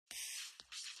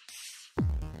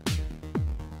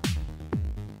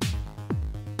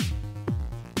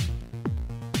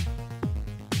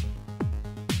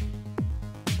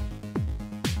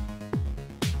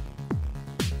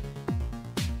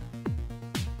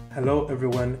Hello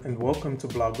everyone and welcome to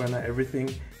Blaugrana Everything,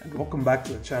 and welcome back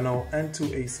to the channel and to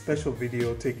a special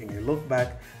video taking a look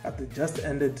back at the just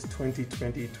ended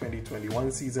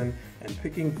 2020-2021 season and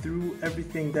picking through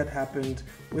everything that happened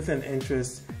with an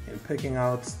interest in picking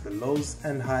out the lows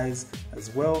and highs,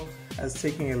 as well as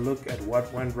taking a look at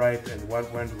what went right and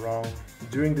what went wrong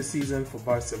during the season for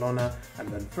Barcelona. And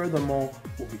then furthermore,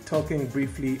 we'll be talking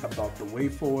briefly about the way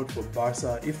forward for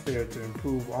Barca if they are to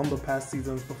improve on the past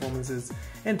season's performances.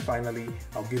 And finally,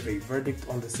 I'll give a verdict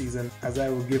on the season, as I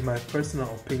will give my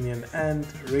personal opinion and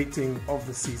rating of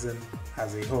the season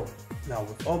as a whole. Now,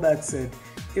 with all that said,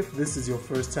 if this is your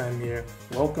first time here,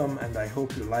 welcome, and I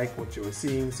hope you like what you are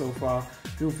seeing so far.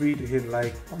 Feel free to hit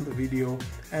like on the video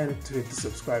and to hit the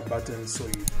subscribe button so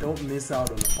you don't miss out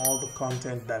on all the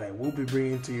content that I will be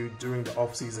bringing to you during the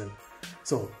off season.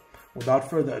 So without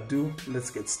further ado, let's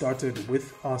get started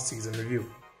with our season review.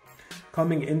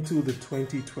 Coming into the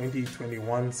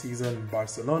 2020-21 season,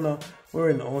 Barcelona were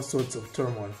in all sorts of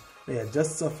turmoil. They had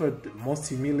just suffered the most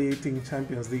humiliating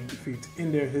Champions League defeat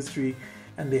in their history,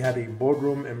 and they had a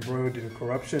boardroom embroiled in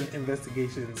corruption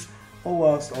investigations, all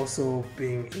whilst also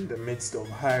being in the midst of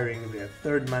hiring their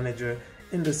third manager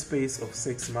in the space of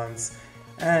 6 months,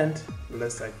 and,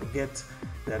 lest I forget,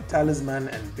 their talisman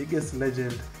and biggest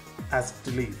legend asked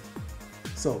to leave.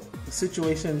 So, the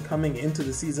situation coming into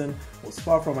the season was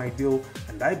far from ideal,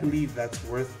 and I believe that's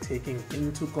worth taking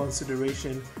into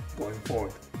consideration going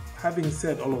forward. Having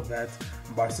said all of that,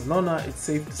 Barcelona, it's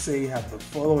safe to say, have the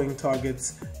following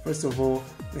targets. First of all,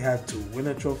 they had to win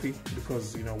a trophy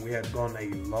because, we had gone a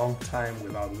long time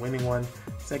without winning one.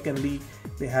 Secondly,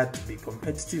 they had to be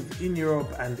competitive in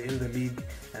Europe and in the league.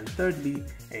 And thirdly,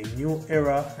 a new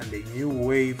era and a new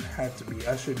wave had to be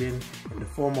ushered in the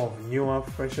form of newer,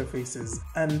 fresher faces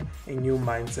and a new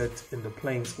mindset in the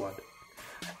playing squad.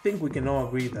 I think we can all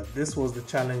agree that this was the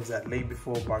challenge that lay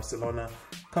before Barcelona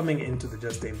coming into the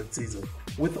just ended season.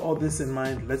 With all this in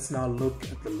mind, let's now look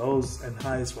at the lows and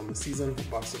highs from the season for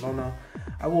Barcelona.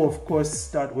 I will of course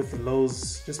start with the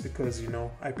lows just because,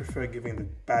 I prefer giving the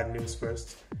bad news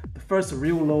first. The first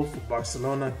real low for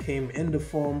Barcelona came in the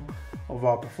form of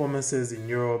our performances in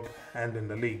Europe and in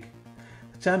the league.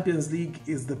 The Champions League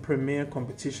is the premier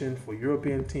competition for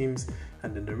European teams,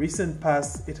 and in the recent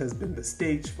past it has been the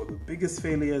stage for the biggest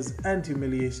failures and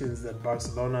humiliations that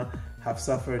Barcelona have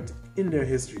suffered in their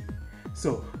history.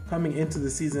 So coming into the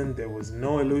season, there was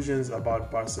no illusions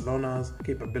about Barcelona's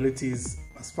capabilities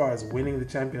as far as winning the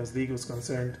Champions League was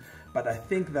concerned, but I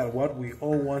think that what we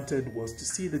all wanted was to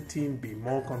see the team be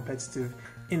more competitive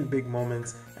in big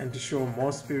moments and to show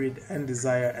more spirit and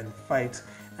desire and fight,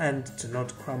 and to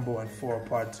not crumble and fall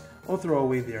apart or throw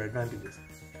away their advantages.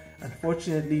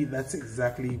 Unfortunately, that's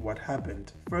exactly what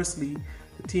happened. Firstly,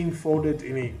 the team folded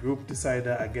in a group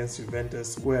decider against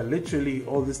Juventus, where literally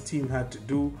all this team had to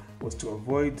do was to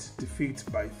avoid defeat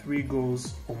by 3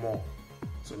 goals or more.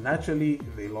 So naturally,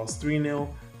 they lost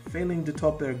 3-0, failing to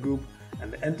top their group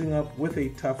and ending up with a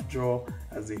tough draw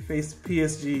as they faced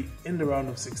PSG in the round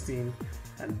of 16.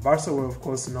 And Barca were of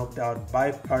course knocked out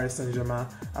by Paris Saint-Germain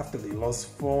after they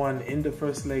lost 4-1 in the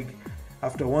first leg,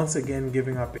 after once again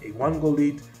giving up a 1-goal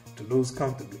lead to lose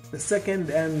comfortably. The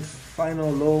second and final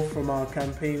low from our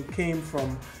campaign came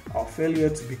from our failure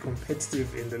to be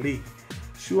competitive in the league.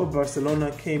 Sure,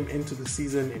 Barcelona came into the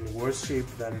season in worse shape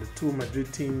than the 2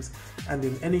 Madrid teams, and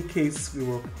in any case we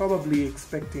were probably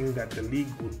expecting that the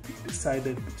league would be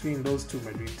decided between those 2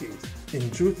 Madrid teams. In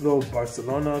truth though,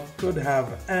 Barcelona could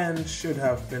have and should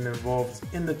have been involved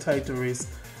in the title race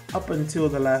up until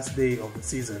the last day of the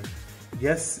season.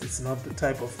 Yes, it's not the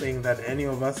type of thing that any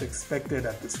of us expected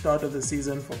at the start of the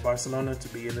season for Barcelona to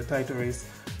be in the title race,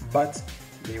 but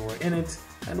they were in it,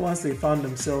 and once they found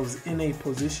themselves in a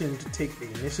position to take the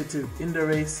initiative in the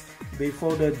race, they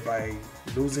folded by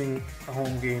losing a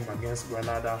home game against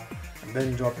Granada and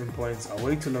then dropping points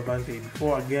away to Levante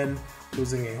before again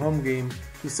losing a home game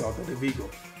to Celta de Vigo.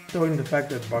 Showing the fact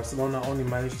that Barcelona only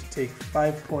managed to take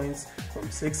 5 points from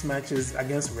 6 matches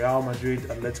against Real Madrid,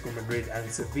 Atletico Madrid and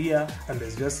Sevilla, and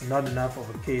there's just not enough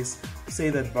of a case to say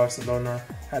that Barcelona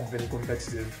had been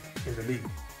competitive in the league.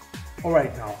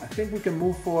 Alright, now I think we can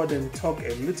move forward and talk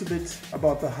a little bit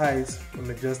about the highs from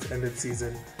the just ended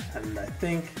season, and I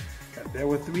think that there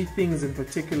were 3 things in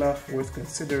particular worth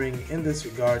considering in this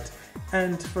regard,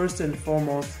 and first and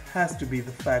foremost has to be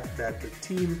the fact that the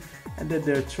team ended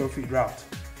their trophy drought.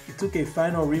 It took a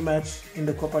final rematch in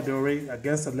the Copa del Rey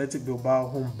against Athletic Bilbao,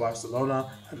 whom Barcelona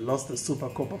had lost the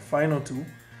Supercopa final to,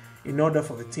 in order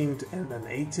for the team to end an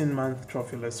 18-month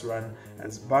trophyless run,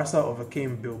 as Barca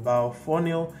overcame Bilbao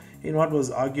 4-0 in what was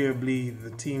arguably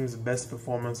the team's best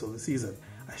performance of the season.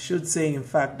 I should say, in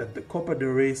fact, that the Copa del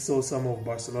Rey saw some of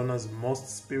Barcelona's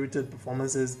most spirited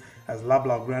performances, as La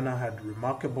Blaugrana had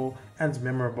remarkable and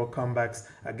memorable comebacks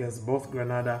against both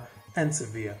Granada and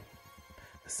Sevilla.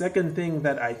 The second thing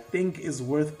that I think is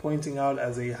worth pointing out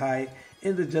as a high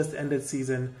in the just ended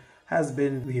season has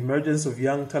been the emergence of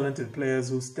young talented players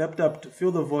who stepped up to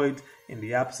fill the void in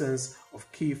the absence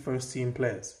of key first-team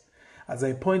players. As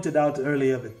I pointed out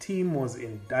earlier, the team was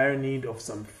in dire need of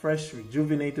some fresh,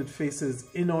 rejuvenated faces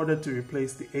in order to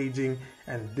replace the aging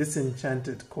and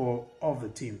disenchanted core of the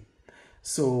team.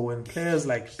 So when players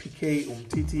like Piqué,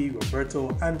 Umtiti, Roberto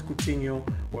and Coutinho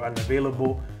were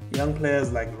unavailable, young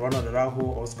players like Ronald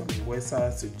Araujo, Oscar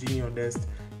Mingueza, Serginho Dest,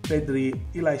 Pedri,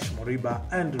 Ilaix Moriba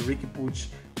and Ricky Puig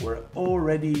were all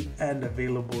ready and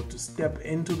available to step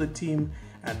into the team,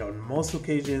 and on most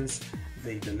occasions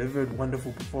they delivered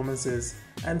wonderful performances,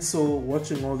 and so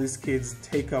watching all these kids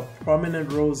take up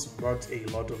prominent roles brought a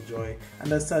lot of joy,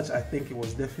 and as such I think it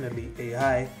was definitely a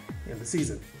high in the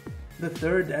season. The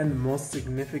third and most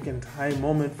significant high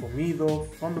moment for me though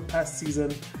from the past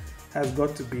season has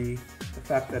got to be the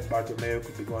fact that Bartomeu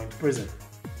could be going to prison.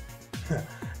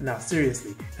 Now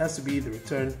seriously, it has to be the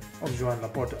return of Joan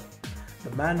Laporta.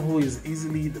 The man who is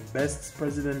easily the best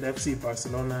president FC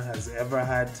Barcelona has ever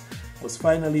had was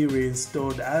finally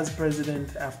reinstalled as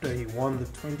president after he won the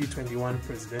 2021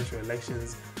 presidential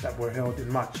elections that were held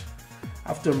in March.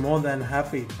 After more than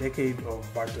half a decade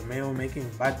of Bartomeu making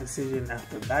bad decision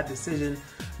after bad decision,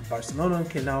 Barcelona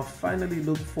can now finally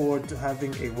look forward to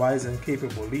having a wise and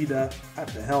capable leader at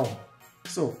the helm.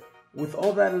 So, with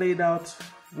all that laid out,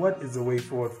 what is the way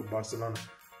forward for Barcelona?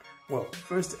 Well,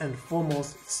 first and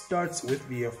foremost, it starts with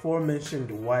the aforementioned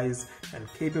wise and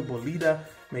capable leader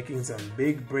making some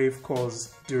big brave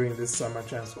calls during this summer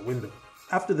transfer window.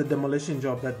 After the demolition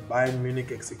job that Bayern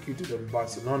Munich executed on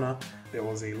Barcelona, there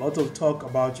was a lot of talk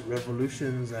about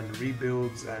revolutions and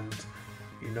rebuilds and,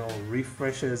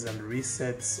 refreshes and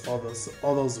resets,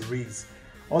 all those re's.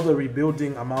 All the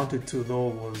rebuilding amounted to though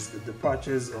was the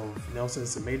departures of Nelson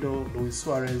Semedo, Luis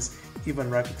Suarez, Ivan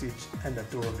Rakitic and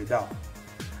Arturo Vidal.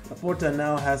 Laporta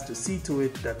now has to see to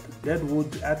it that the dead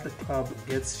wood at the club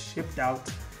gets shipped out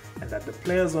and that the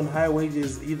players on high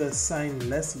wages either sign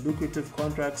less lucrative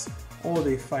contracts or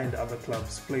they find other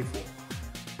clubs to play for.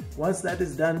 Once that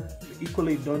is done, the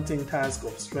equally daunting task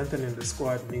of strengthening the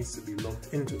squad needs to be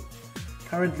looked into.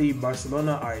 Currently,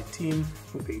 Barcelona are a team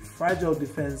with a fragile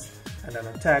defense and an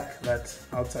attack that,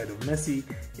 outside of Messi,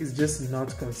 is just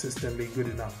not consistently good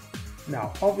enough.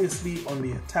 Now, obviously, on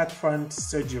the attack front,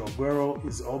 Sergio Aguero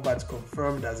is all but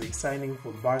confirmed as a signing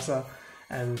for Barca,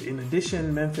 and in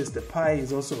addition, Memphis Depay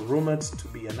is also rumored to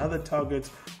be another target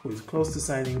who is close to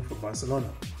signing for Barcelona.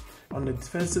 On the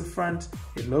defensive front,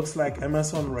 it looks like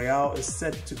Emerson Royal is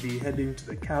set to be heading to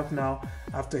the Camp Nou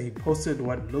after he posted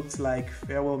what looks like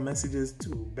farewell messages to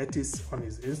Betis on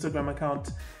his Instagram account.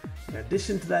 In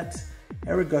addition to that,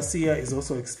 Eric Garcia is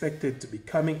also expected to be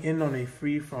coming in on a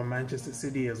free from Manchester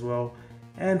City as well.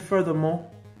 And furthermore,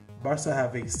 Barca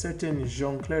have a certain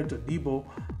Jean-Claire Todibo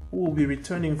who will be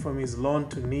returning from his loan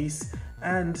to Nice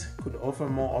and could offer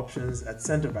more options at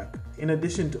centre-back. In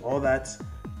addition to all that,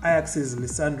 Ajax's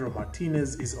Lisandro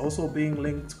Martinez is also being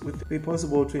linked with a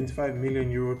possible €25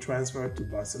 million transfer to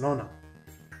Barcelona.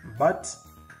 But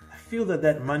I feel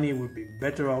that money would be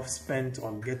better off spent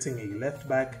on getting a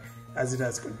left-back, as it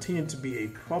has continued to be a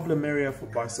problem area for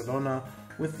Barcelona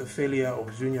with the failure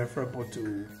of Junior Firpo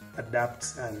to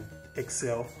adapt and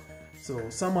excel. So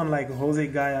someone like Jose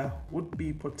Gaya would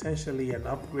be potentially an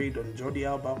upgrade on Jordi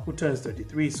Alba, who turns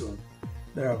 33 soon.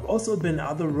 There have also been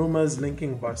other rumors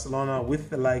linking Barcelona with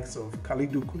the likes of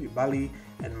Kalidou Koulibaly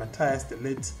and Matthias de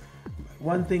Ligt. But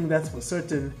one thing that's for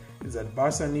certain is that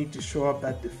Barca need to shore up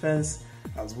that defense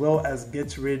as well as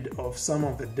get rid of some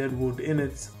of the deadwood in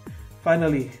it.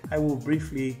 Finally, I will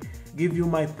briefly give you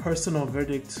my personal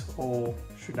verdict, or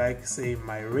should I say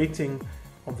my rating,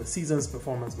 of the season's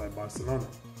performance by Barcelona.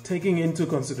 Taking into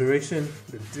consideration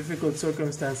the difficult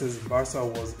circumstances Barca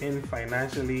was in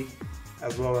financially,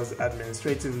 as well as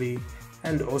administratively,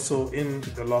 and also in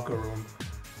the locker room,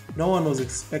 no one was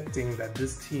expecting that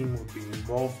this team would be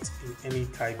involved in any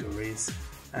title race,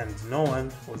 and no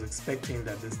one was expecting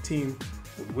that this team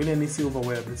would win any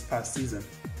silverware this past season.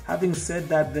 Having said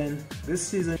that then, this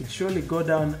season should surely go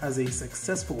down as a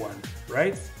successful one,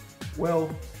 right? Well,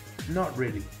 not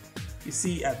really. You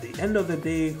see, at the end of the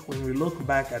day, when we look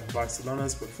back at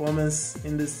Barcelona's performance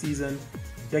in this season,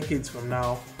 decades from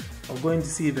now, we're going to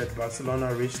see that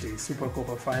Barcelona reached a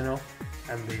Supercopa final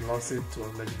and they lost it to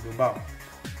Athletic Bilbao.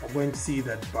 We're going to see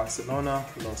that Barcelona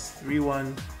lost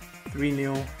 3-1,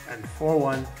 3-0 and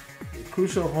 4-1 in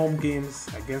crucial home games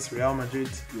against Real Madrid,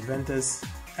 Juventus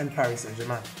and Paris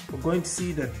Saint-Germain. We're going to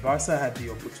see that Barca had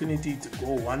the opportunity to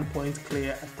go 1 point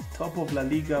clear at the top of La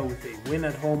Liga with a win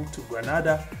at home to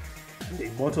Granada, and they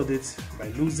bottled it by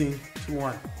losing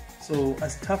 2-1. So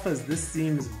as tough as this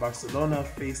seems, Barcelona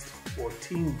faced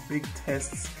 14 big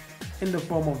tests in the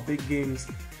form of big games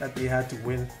that they had to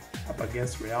win up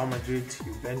against Real Madrid,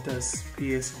 Juventus,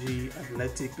 PSG,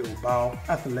 Athletic Bilbao,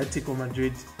 Atletico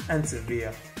Madrid and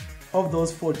Sevilla. Of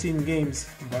those 14 games,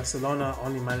 Barcelona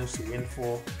only managed to win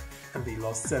 4 and they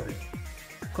lost 7.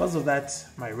 Because of that,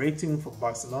 my rating for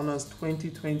Barcelona's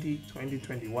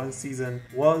 2020-2021 season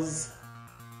was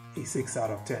a 6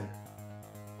 out of 10.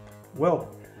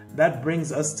 Well, that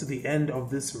brings us to the end of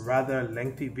this rather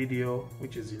lengthy video,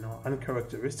 which is,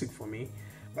 uncharacteristic for me.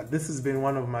 But this has been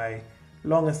one of my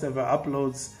longest ever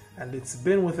uploads, and it's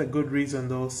been with a good reason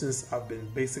though, since I've been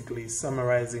basically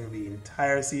summarizing the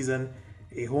entire season,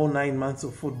 a whole 9 months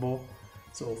of football.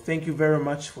 So thank you very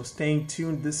much for staying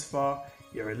tuned this far.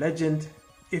 You're a legend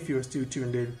if you're still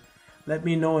tuned in. Let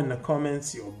me know in the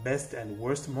comments your best and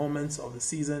worst moments of the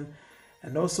season,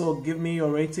 and also give me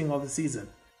your rating of the season.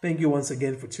 Thank you once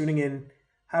again for tuning in.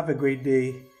 Have a great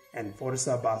day, and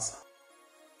Forza Barca.